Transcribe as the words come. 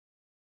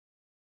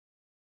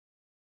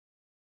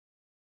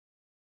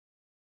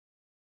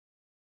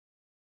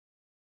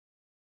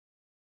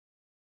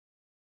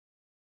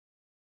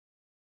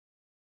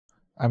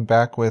I'm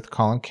back with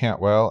Colin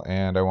Cantwell,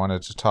 and I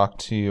wanted to talk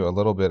to you a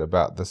little bit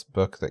about this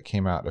book that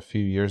came out a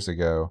few years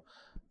ago,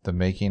 The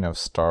Making of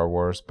Star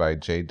Wars by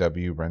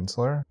J.W.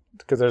 Rensler.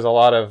 Because there's a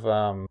lot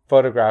of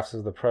photographs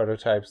of the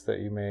prototypes that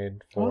you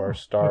made for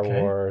Star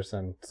Wars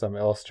and some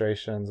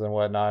illustrations and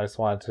whatnot. I just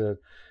wanted to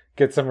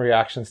get some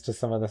reactions to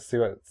some of this, see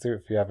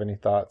if you have any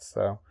thoughts.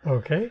 So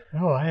okay.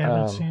 No, I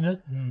haven't seen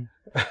it.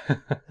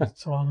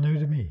 It's all new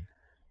to me.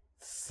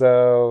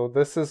 So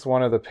this is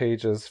one of the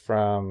pages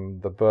from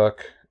the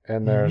book,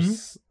 and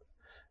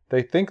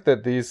they think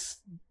that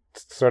these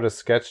sort of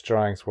sketch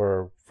drawings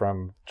were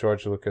from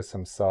George Lucas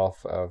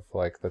himself of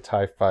like the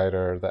TIE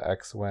Fighter, the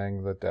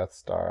X-Wing, the Death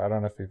Star. I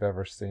don't know if you've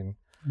ever seen,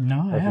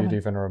 or if you'd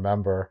even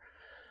remember.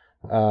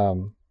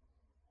 So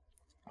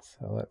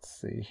let's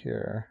see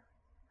here.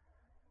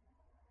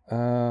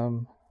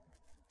 Hal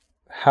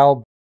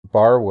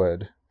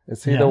Barwood,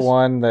 is he the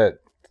one that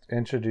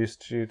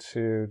introduced you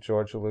to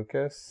George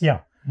Lucas?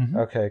 Yeah.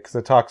 Okay, because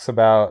it talks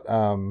about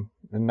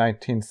in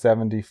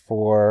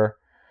 1974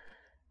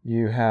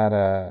 you had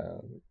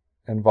a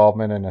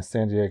involvement in a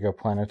San Diego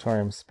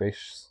Planetarium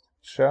space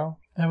show.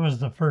 That was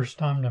the first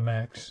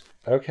Omnimax.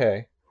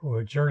 Okay.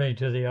 A journey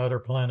to the outer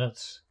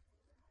planets,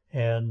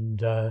 and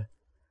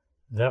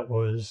that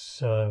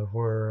was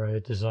where I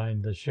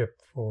designed the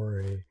ship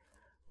for a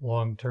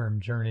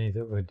long-term journey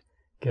that would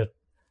get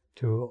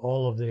to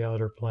all of the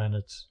outer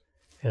planets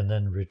and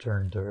then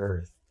return to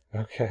Earth.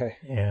 Okay.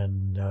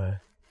 And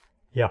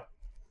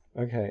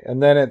Okay,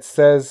 and then it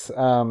says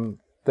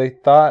they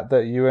thought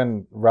that you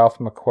and Ralph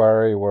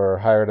McQuarrie were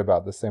hired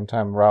about the same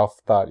time. Ralph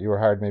thought you were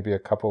hired maybe a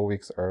couple of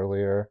weeks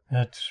earlier.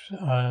 That's,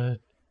 I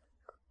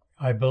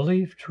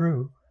believe,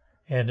 true.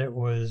 And it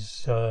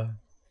was,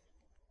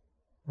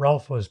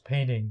 Ralph was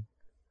painting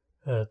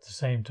at the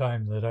same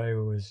time that I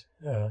was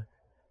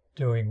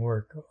doing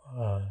work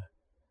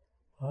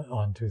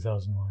on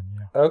 2001,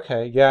 yeah.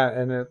 Okay, yeah,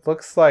 and it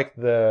looks like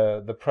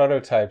the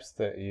prototypes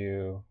that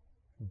you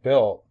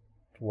built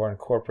were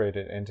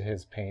incorporated into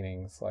his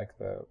paintings, like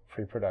the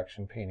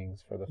pre-production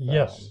paintings for the film.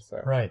 Yes,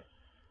 so. Right.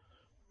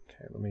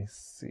 Okay, let me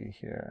see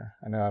here.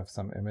 I know I have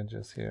some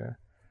images here.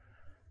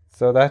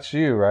 So that's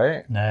you,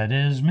 right? That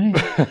is me.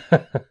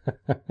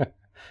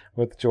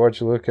 With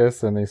George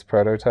Lucas and these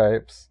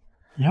prototypes.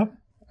 Yep.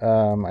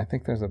 I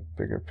think there's a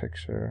bigger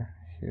picture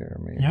here,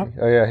 maybe. Yep.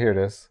 Oh yeah, here it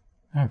is.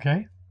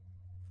 Okay.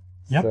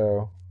 Yep.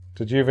 So,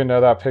 did you even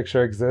know that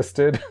picture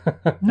existed?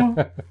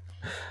 No.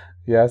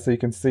 Yeah, so you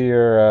can see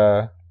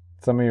your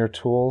some of your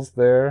tools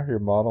there, your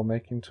model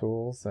making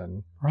tools,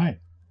 and right.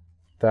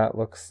 That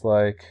looks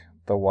like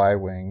the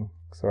Y-wing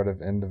sort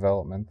of in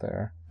development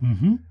there.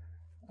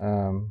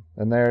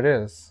 And there it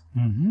is.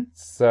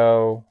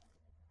 So,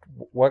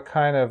 what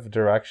kind of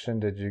direction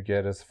did you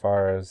get as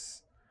far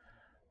as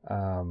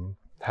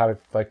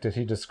did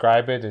he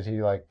describe it? Did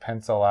he like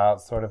pencil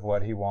out sort of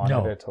what he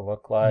wanted it to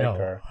look like? No,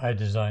 or? I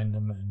designed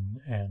them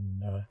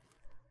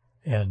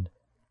and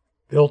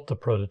built the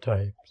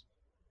prototypes,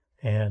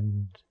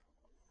 and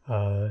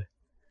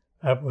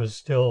that was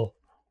still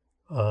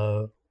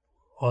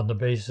on the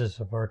basis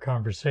of our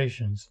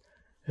conversations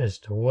as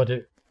to what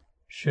it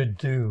should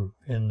do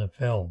in the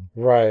film.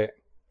 Right.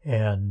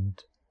 And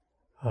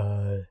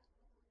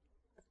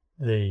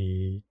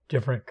the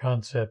different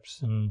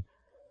concepts and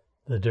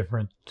the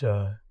different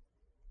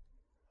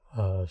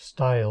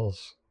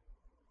styles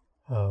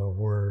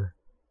were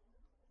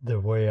the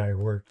way I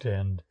worked,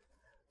 and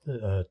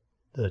the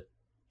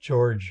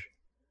George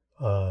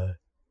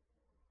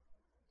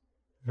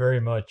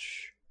very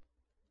much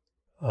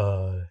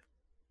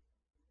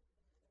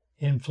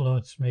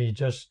influenced me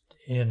just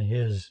in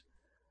his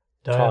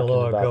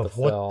dialogue of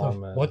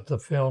what the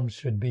film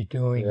should be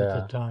doing at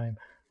the time,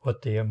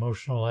 what the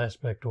emotional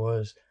aspect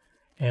was,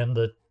 and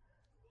that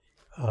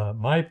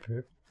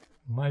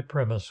my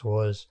premise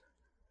was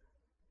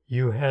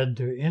you had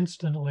to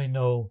instantly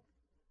know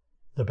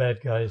the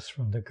bad guys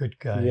from the good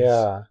guys.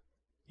 Yeah.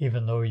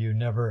 Even though you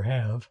never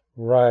have.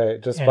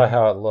 Right, just by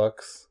how it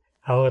looks.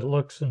 How it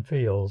looks and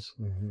feels.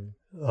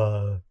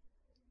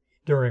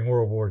 During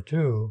World War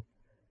II,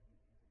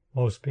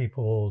 most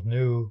people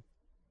knew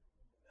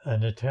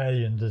an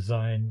Italian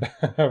design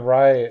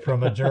right.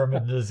 from a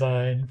German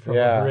design, from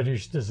a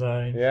British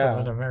design, from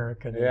an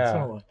American, and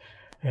so on.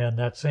 And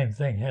that same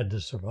thing had to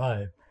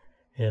survive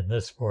in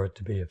this for it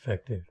to be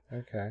effective.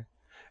 Okay.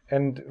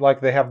 And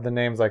like they have the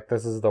names, like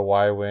this is the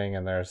Y-wing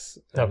and there's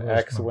an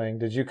X-wing.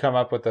 Did you come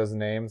up with those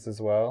names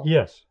as well?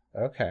 Yes.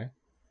 Okay.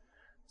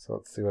 So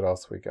let's see what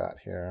else we got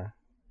here.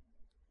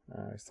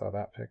 I saw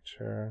that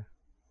picture.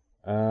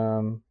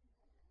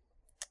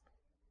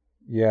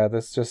 Yeah,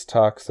 this just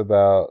talks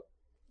about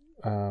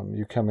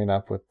you coming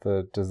up with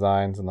the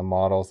designs and the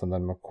models, and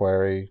then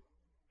McQuarrie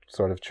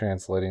sort of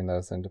translating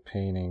those into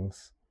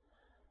paintings.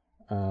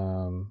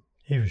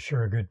 He was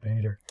sure a good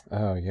painter.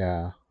 Oh,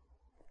 yeah.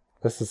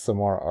 This is some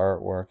more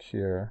artwork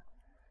here.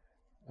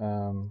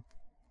 I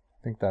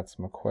think that's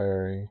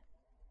McQuarrie.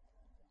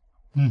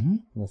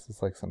 This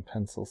is like some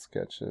pencil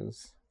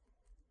sketches.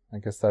 I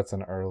guess that's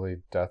an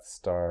early Death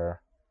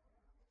Star.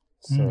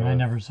 I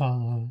never saw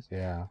those.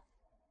 Yeah.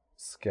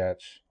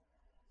 sketch.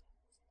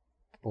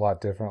 A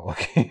lot different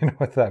looking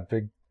with that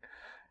big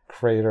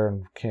crater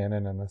and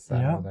cannon in the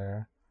center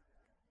there.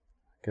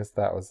 I guess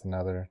that was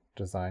another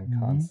design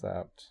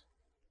concept.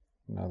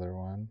 Another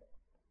one.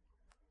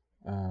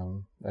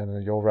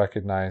 And you'll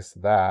recognize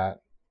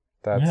that.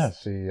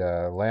 That's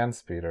the land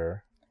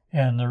speeder.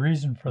 And the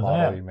reason for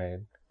that you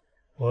made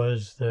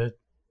was that,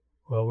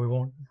 well, we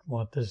won't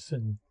want this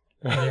in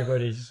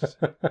anybody's,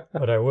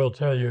 but I will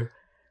tell you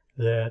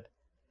that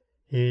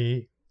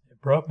he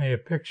brought me a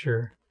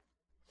picture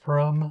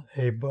from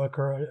a Buck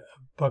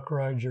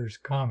Rogers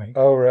comic.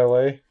 Oh,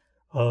 really?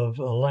 Of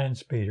a land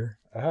speeder.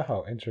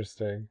 Oh,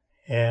 interesting.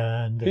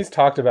 And he's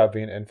talked about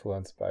being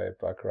influenced by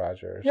Buck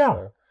Rogers. Yeah.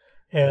 So,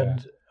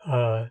 and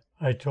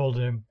I told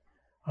him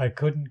I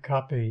couldn't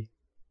copy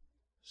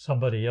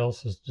somebody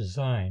else's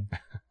design.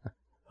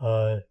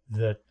 So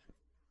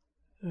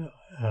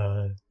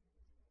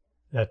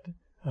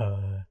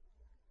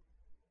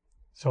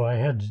I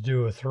had to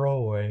do a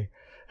throwaway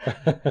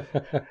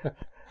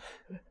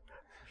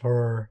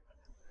for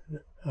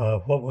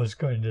what was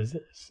going to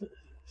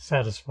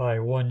satisfy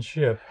one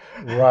ship.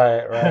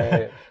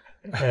 Right.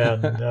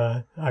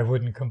 And I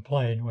wouldn't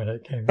complain when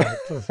it came back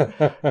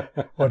to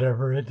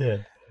whatever it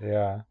did.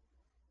 Yeah.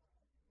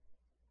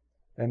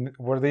 And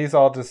were these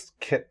all just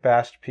kit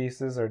bashed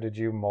pieces, or did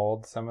you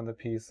mold some of the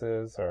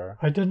pieces? Or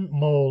I didn't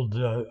mold.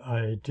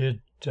 I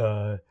did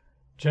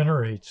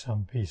generate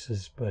some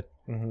pieces, but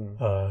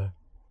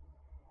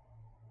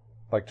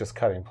like just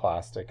cutting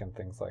plastic and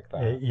things like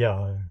that.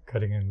 Yeah,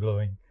 cutting and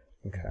gluing.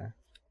 Okay.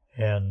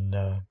 And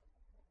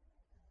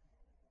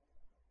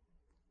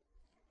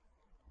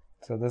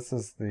so this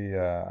is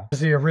the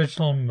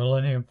original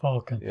Millennium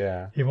Falcon.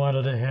 Yeah. He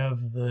wanted to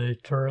have the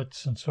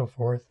turrets and so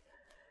forth,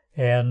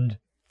 and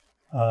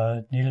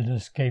needed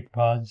escape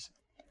pods.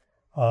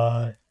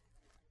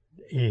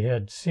 He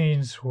had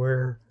scenes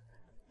where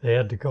they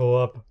had to go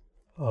up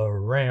a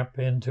ramp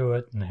into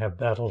it and have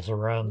battles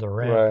around the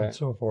ramp and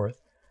so forth.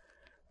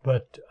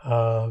 But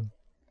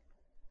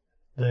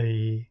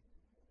the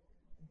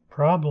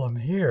problem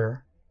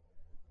here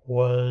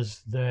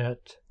was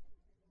that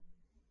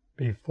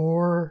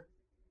before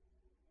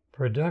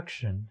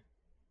production,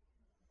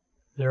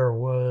 there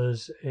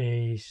was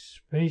a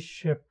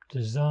spaceship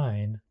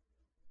design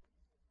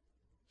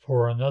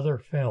for another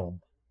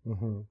film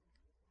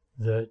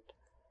that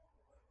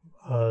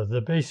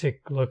the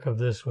basic look of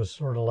this was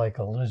sort of like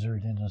a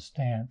lizard in a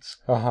stance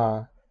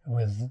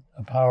with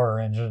a power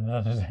engine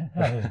on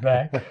his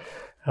back.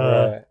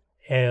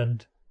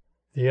 And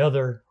the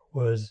other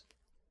was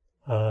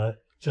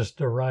just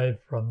derived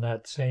from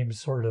that same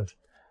sort of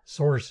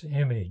source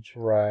image.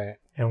 Right.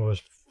 And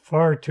was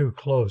far too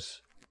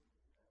close.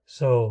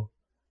 So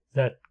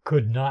that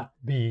could not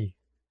be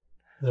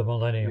the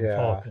Millennium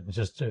Falcon.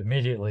 Just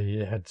immediately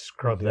you had to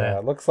scrub that. Yeah,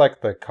 it looks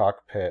like the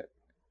cockpit.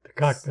 The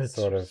cockpit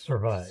sort of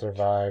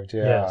survived.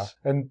 Yeah. Yes.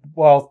 And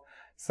well,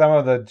 some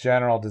of the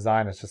general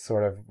design is just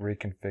sort of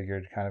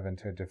reconfigured kind of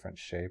into a different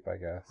shape, I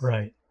guess.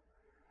 Right.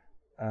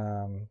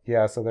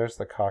 Yeah, so there's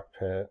the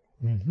cockpit.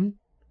 And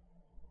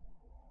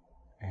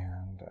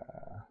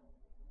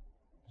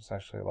there's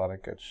actually a lot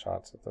of good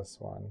shots of this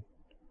one.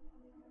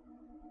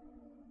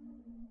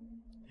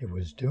 It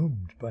was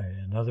doomed by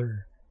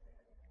another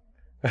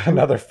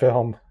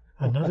film.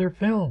 Another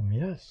film,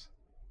 yes.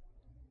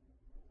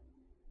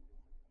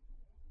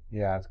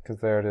 Yeah,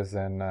 because there it is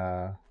in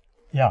the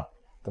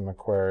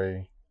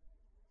Macquarie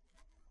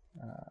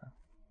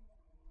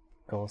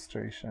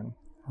illustration.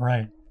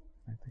 Right.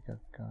 I think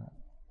I've got,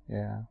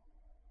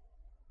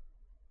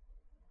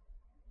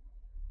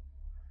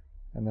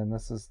 And then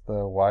this is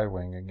the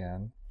Y-wing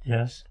again.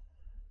 Yes.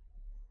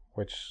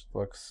 Which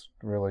looks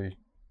really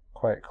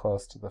quite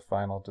close to the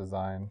final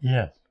design.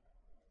 Yes.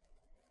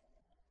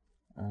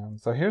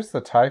 So here's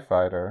the TIE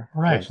Fighter,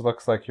 which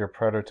looks like your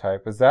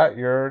prototype. Is that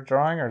your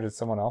drawing, or did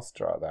someone else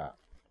draw that?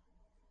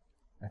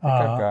 I think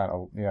I've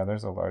got,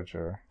 there's a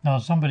larger... No,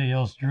 somebody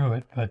else drew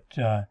it, but...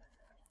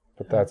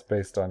 but that's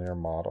based on your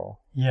model.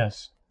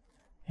 Yes,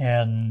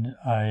 and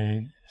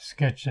I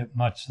sketched it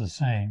much the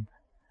same.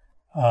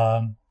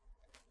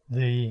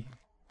 The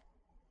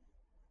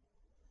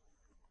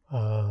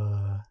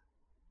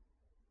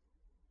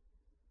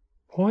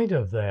point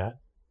of that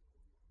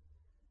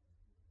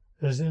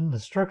is in the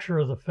structure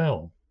of the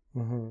film.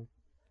 When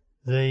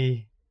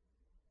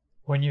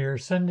you're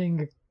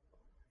sending,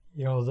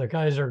 the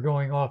guys are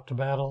going off to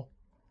battle,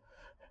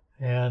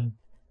 and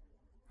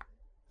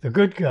the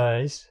good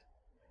guys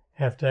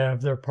have to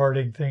have their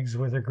parting things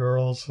with the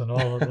girls and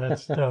all of that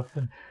stuff,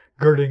 and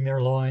girding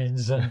their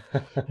loins, and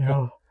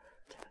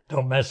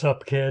don't mess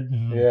up, kid,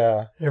 and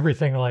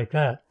everything like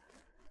that.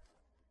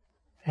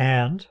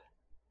 And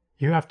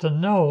you have to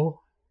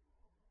know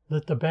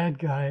that the bad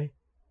guy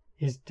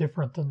is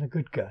different than the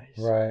good guys.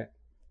 Right.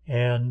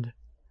 And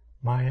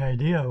my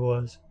idea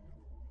was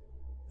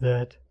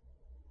that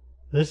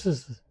this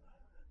is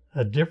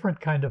a different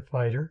kind of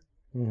fighter,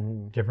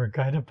 different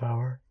kind of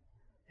power,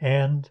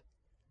 and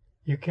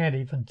you can't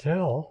even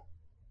tell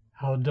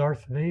how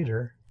Darth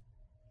Vader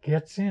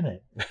gets in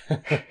it?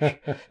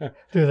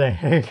 Do they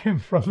hang him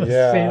from the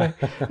Yeah. ceiling?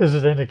 Is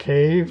it in a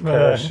cave?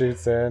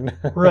 Parachutes in.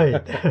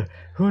 Right.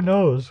 Who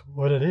knows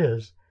what it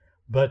is?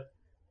 But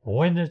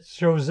when it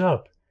shows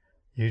up,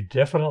 you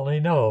definitely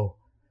know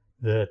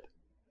that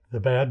the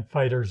bad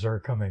fighters are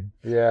coming.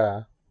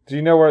 Yeah. Do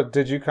you know where?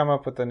 Did you come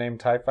up with the name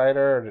TIE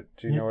Fighter, or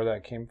do you know where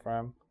that came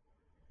from?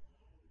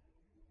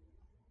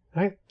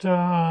 I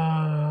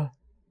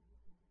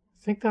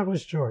think that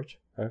was George.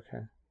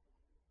 Okay.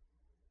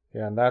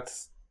 Yeah, and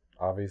that's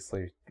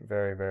obviously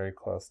very, very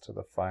close to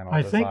the final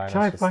I design. think It's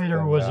TIE just Fighter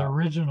thinned was out.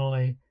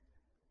 originally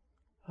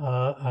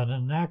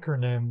an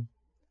acronym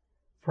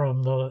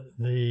from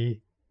the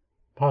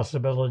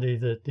possibility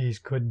that these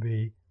could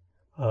be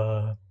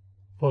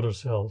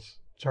photocells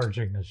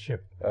charging the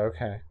ship.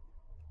 Okay.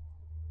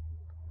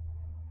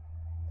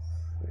 Let's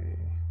see.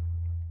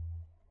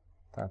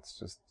 That's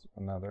just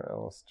another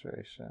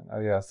illustration. Oh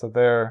yeah, so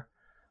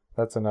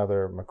that's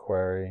another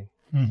Macquarie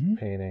Mm-hmm.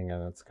 painting,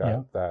 and it's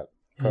got that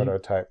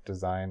prototype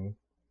design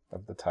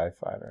of the TIE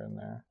Fighter in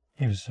there.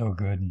 He was so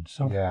good and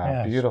so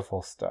fast.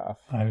 Beautiful stuff.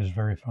 I was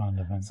very fond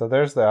of him. So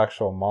there's the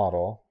actual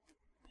model.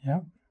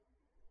 Yep.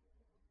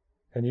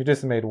 And you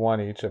just made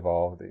one each of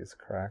all of these,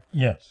 correct?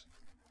 Yes.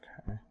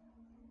 Okay.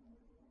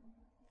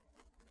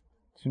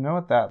 Do you know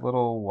what that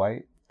little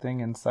white thing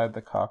inside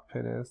the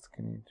cockpit is?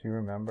 Do you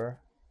remember?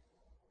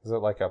 Is it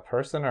like a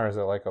person, or is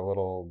it like a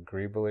little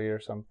greebly or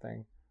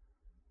something?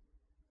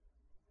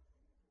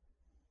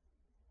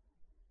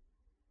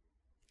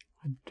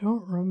 I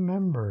don't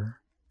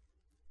remember.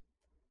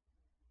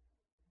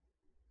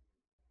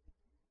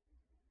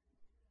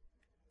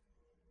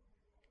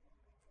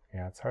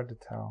 Yeah, it's hard to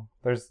tell.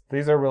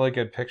 These are really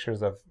good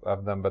pictures of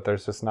them, but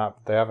there's just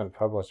not, they haven't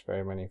published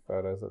very many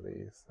photos of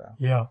these. So.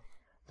 Yeah.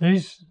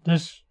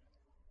 This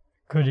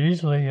could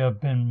easily have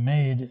been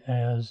made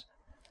as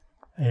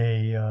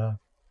a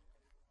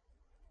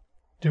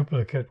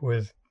duplicate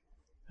with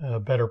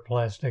better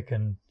plastic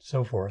and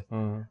so forth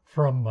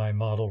from my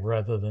model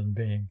rather than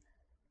being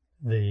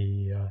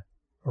the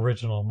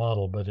original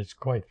model, but it's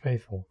quite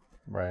faithful.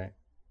 Right.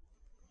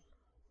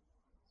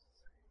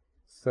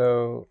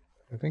 So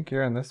I think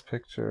you're in this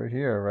picture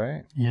here,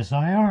 right? Yes,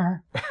 I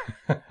are.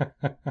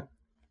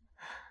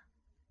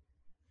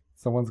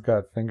 Someone's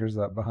got fingers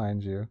up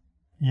behind you.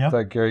 Yep. Is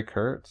that Gary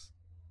Kurtz?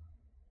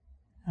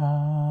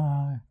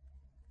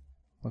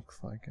 Looks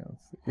like it.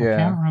 I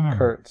can't remember.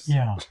 Kurtz.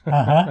 Yeah.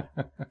 Uh-huh.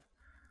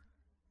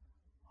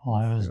 Well,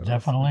 I was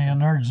definitely a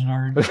nerd's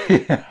nerd.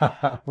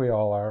 Yeah, we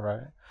all are,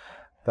 right?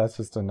 That's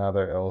just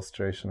another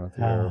illustration with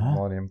your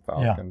Millennium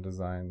Falcon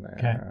design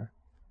there.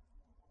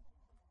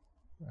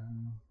 Okay.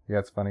 Yeah,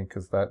 it's funny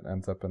because that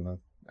ends up in the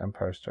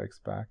Empire Strikes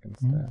Back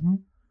instead. Mm-hmm.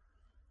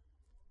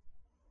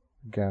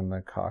 Again,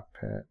 the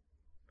cockpit.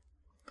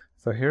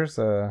 So here's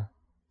a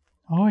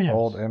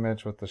old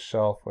image with the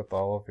shelf with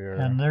all of your...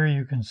 And there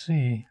you can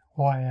see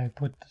why I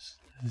put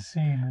the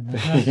scene in the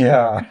Death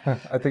Yeah,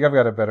 I think I've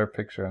got a better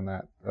picture of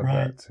that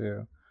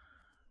too.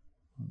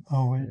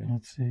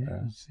 Let's see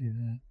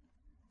that.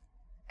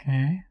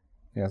 Okay.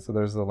 Yeah, so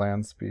there's the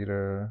Land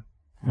Speeder,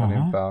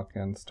 Millennium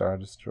Falcon, Star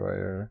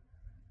Destroyer.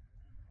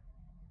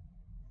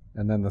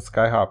 And then the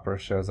Skyhopper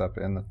shows up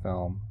in the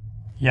film.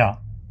 Yeah.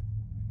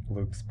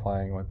 Luke's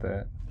playing with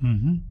it.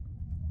 Mm-hmm.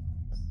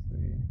 Let's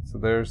see. So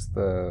there's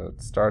the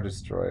Star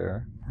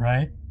Destroyer.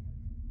 Right.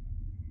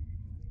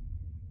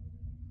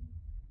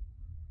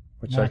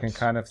 Which I can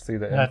kind of see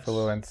the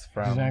influence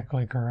from.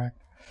 Exactly correct.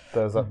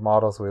 Those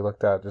models we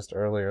looked at just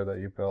earlier that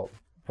you built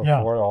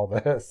before all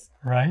this.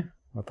 Right.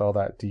 With all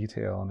that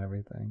detail and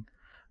everything.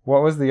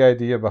 What was the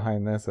idea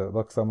behind this? It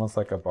looks almost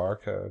like a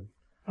barcode.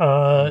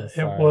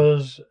 It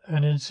was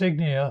an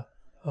insignia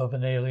of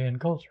an alien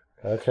culture.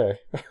 Okay.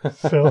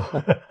 So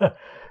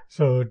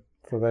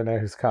they know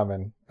who's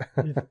coming.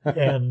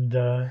 And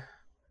I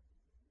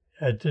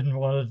didn't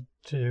want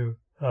it to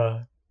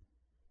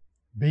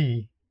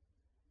be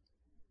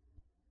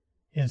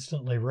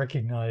instantly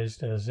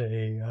recognized as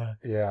a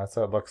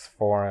so it looks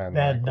foreign.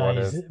 Bad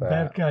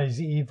that?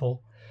 guy's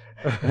evil.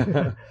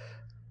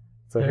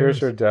 So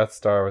here's your Death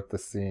Star with the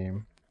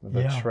seam,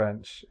 the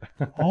trench.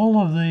 All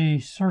of the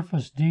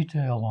surface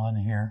detail on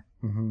here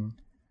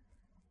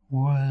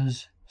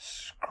was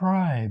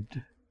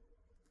scribed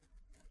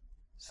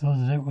so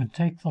that it would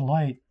take the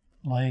light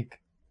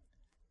like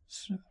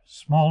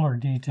smaller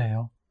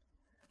detail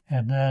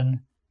and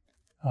then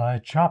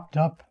chopped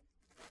up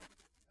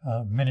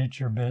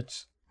miniature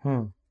bits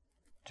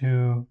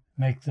to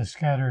make the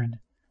scattered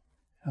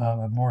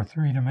more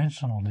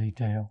three-dimensional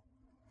detail.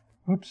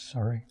 Oops,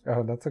 sorry.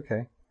 Oh, that's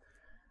okay.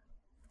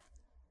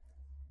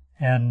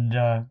 And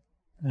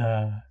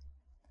the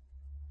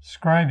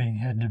scribing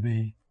had to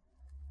be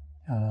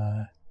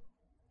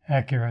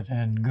accurate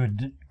and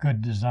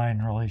good design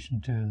in relation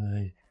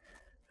to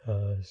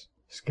the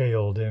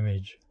scaled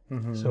image,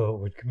 so it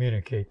would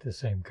communicate the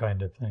same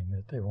kind of thing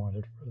that they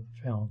wanted for the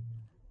film.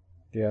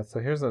 Yeah.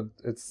 So here's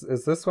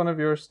is this one of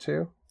yours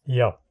too?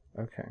 Yeah.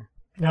 Okay.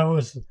 That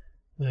was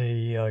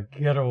the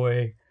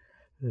getaway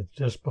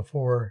just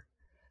before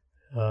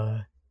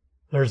the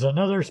There's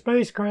another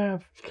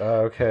spacecraft.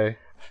 Oh, okay.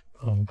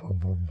 Boom, boom,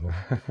 boom, boom.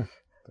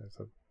 There's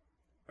a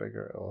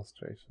bigger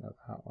illustration of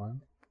that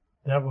one.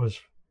 That was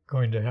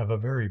going to have a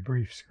very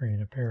brief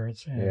screen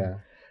appearance and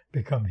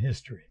become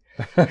history.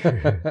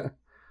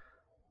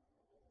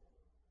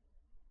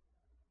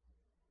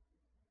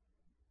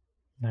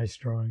 Nice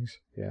drawings.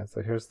 Yeah,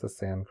 so here's the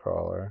sand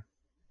crawler.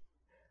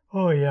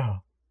 Oh, yeah.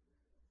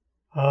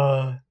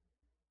 I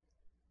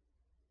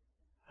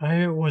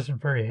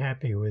wasn't very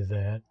happy with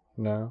that.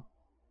 No?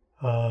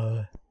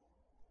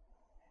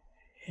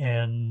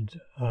 And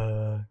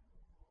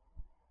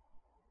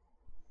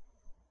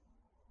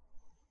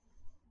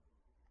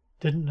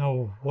didn't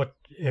know what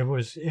it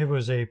was. It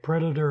was a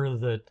predator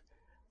that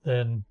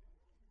then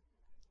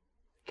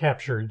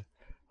captured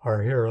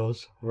our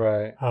heroes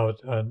out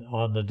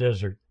on the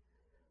desert.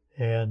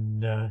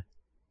 And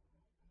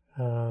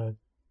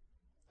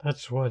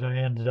that's what I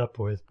ended up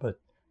with, but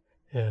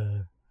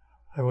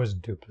I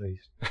wasn't too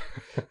pleased.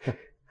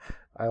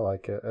 I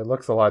like it. It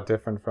looks a lot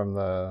different from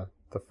the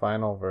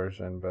final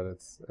version, but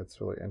it's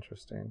really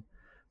interesting.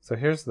 So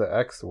here's the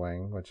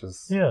X-Wing, which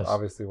is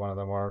obviously one of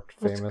the more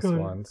famous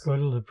ones. Go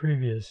to the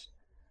previous.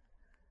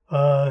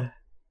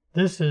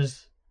 This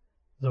is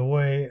the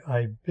way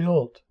I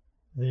built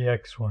the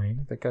X-Wing.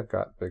 I think I've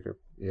got bigger.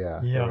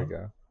 Yeah, there we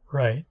go.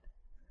 Right.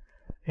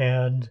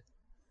 And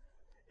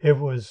it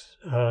was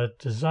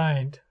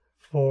designed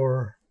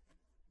for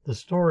the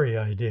story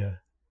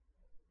idea.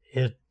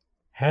 It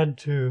had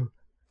to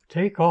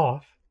take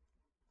off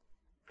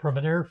from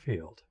an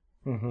airfield.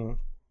 Mm-hmm.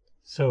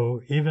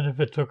 So even if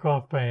it took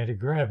off by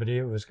anti-gravity,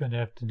 it was going to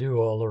have to do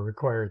all the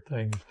required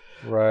things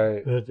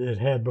that it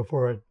had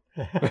before it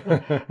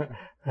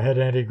had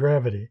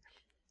anti-gravity.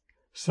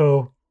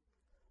 So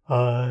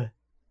my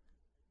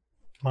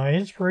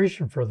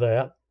inspiration for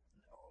that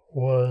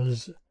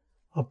was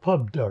a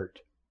pub dart.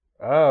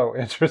 Oh,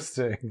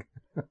 interesting.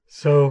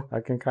 So I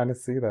can kind of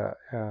see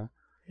that,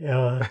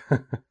 yeah.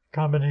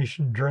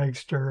 Combination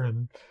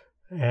dragster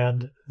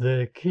and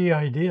the key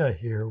idea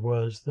here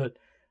was that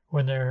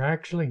when they're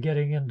actually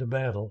getting into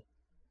battle,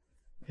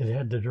 it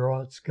had to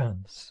draw its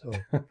guns. So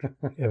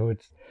it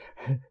would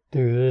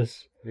do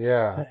this.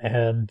 Yeah.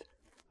 And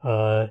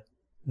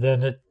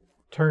then it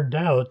turned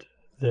out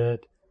that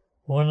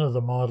one of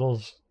the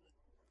models,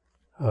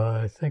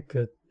 I think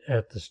that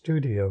at the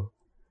studio,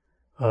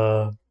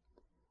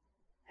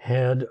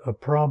 had a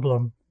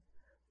problem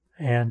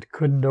and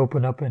couldn't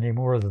open up any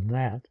more than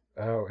that.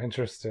 Oh,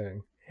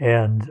 interesting.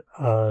 And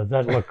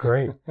that looked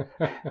great.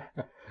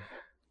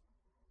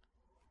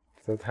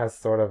 So it has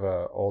sort of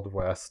a Old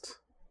West.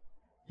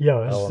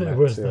 Yeah, it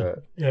was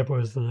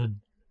the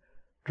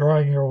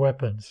drawing your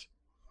weapons.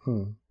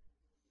 So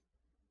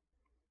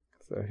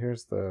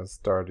here's the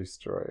Star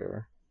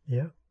Destroyer.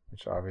 Yeah.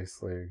 Which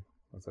obviously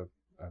was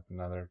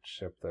another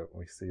ship that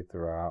we see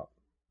throughout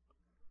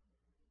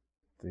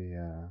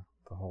the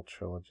whole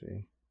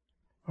trilogy.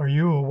 Are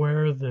you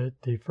aware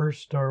that the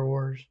first Star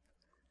Wars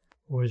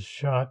was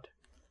shot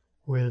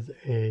with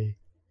a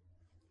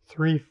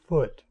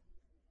 3-foot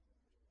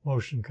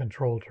motion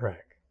control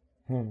track?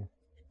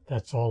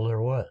 That's all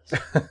there was.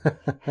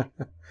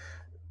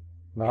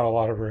 Not a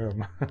lot of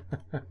room.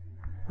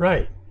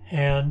 Right.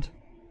 And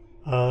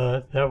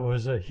that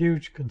was a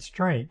huge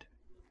constraint.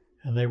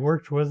 And they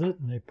worked with it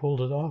and they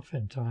pulled it off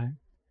in time.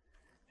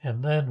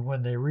 And then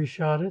when they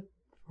reshot it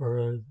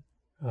for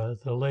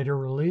the later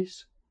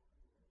release,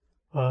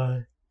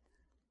 had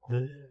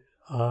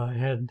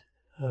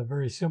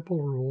very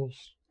simple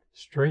rules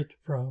straight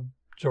from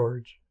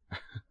George.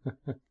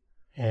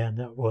 And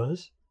that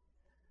was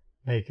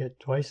make it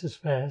twice as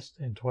fast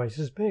and twice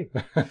as big.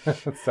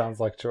 It sounds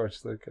like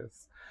George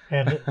Lucas.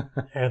 And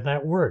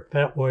that worked.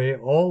 That way,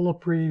 all the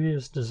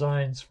previous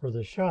designs for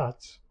the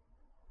shots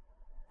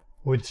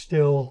would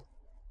still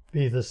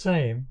be the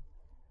same,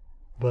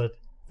 but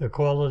the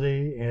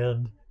quality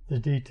and the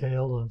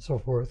detail and so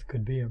forth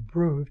could be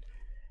improved,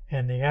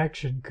 and the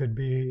action could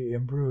be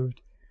improved,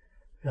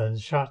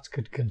 and shots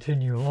could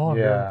continue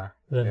longer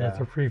than at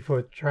the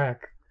 3-foot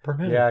track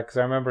permitted. Yeah, because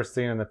I remember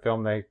seeing in the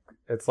film,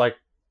 it's like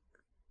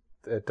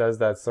it does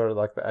that sort of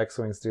like the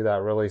X-Wings do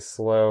that really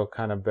slow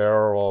kind of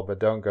barrel roll, but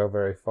don't go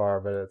very far.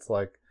 But it's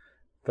like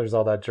there's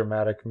all that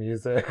dramatic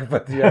music,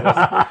 but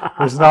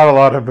there's not a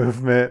lot of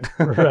movement.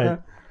 Right.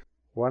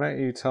 Why don't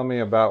you tell me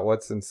about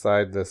what's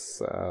inside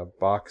this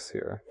box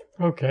here?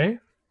 Okay.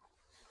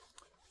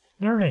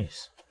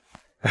 Nernies.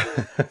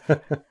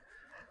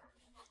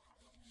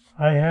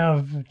 I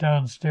have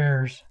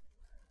downstairs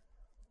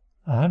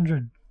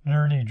 100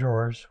 Nernie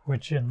drawers,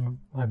 which in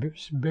my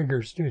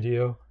bigger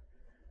studio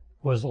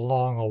was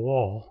along a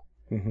wall.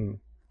 Mm-hmm.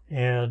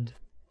 And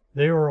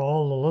they were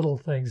all the little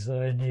things that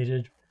I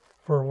needed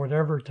for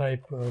whatever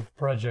type of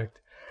project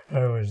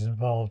I was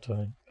involved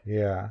in.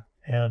 Yeah.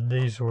 And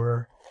these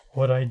were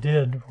what I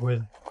did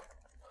with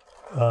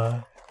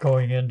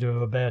going into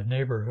a bad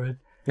neighborhood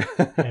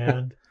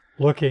and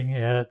looking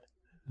at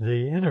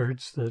the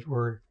innards that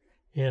were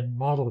in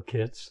model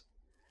kits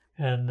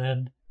and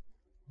then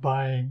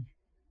buying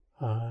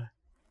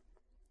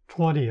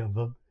 20 of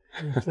them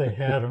if they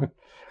had them,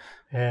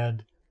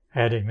 and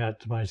adding that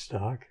to my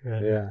stock,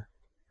 and Yeah.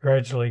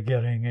 gradually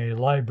getting a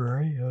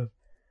library of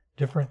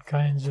different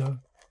kinds of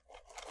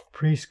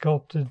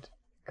pre-sculpted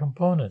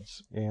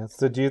components. Yeah.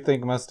 So do you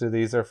think most of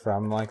these are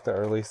from like the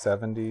early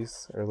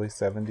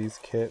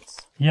 70s kits?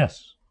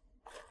 Yes.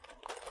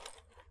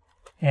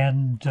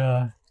 And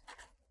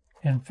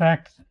in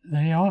fact,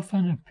 they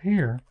often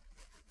appear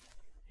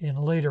in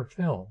later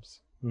films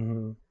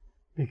Mm-hmm.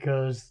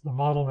 because the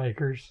model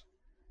makers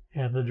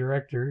and the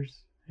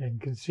directors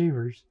and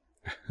conceivers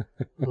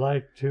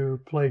like to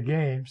play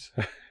games.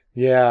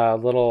 Yeah,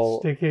 little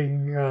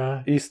Sticking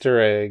Easter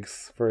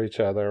eggs for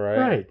each other, right?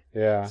 Right.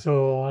 Yeah.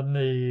 So on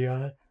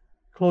the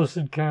Close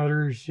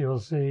Encounters, you'll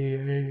see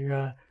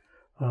a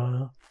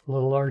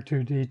little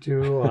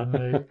R2-D2 on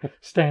the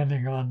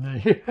standing on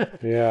the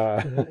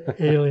Yeah.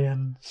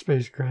 alien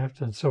spacecraft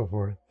and so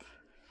forth.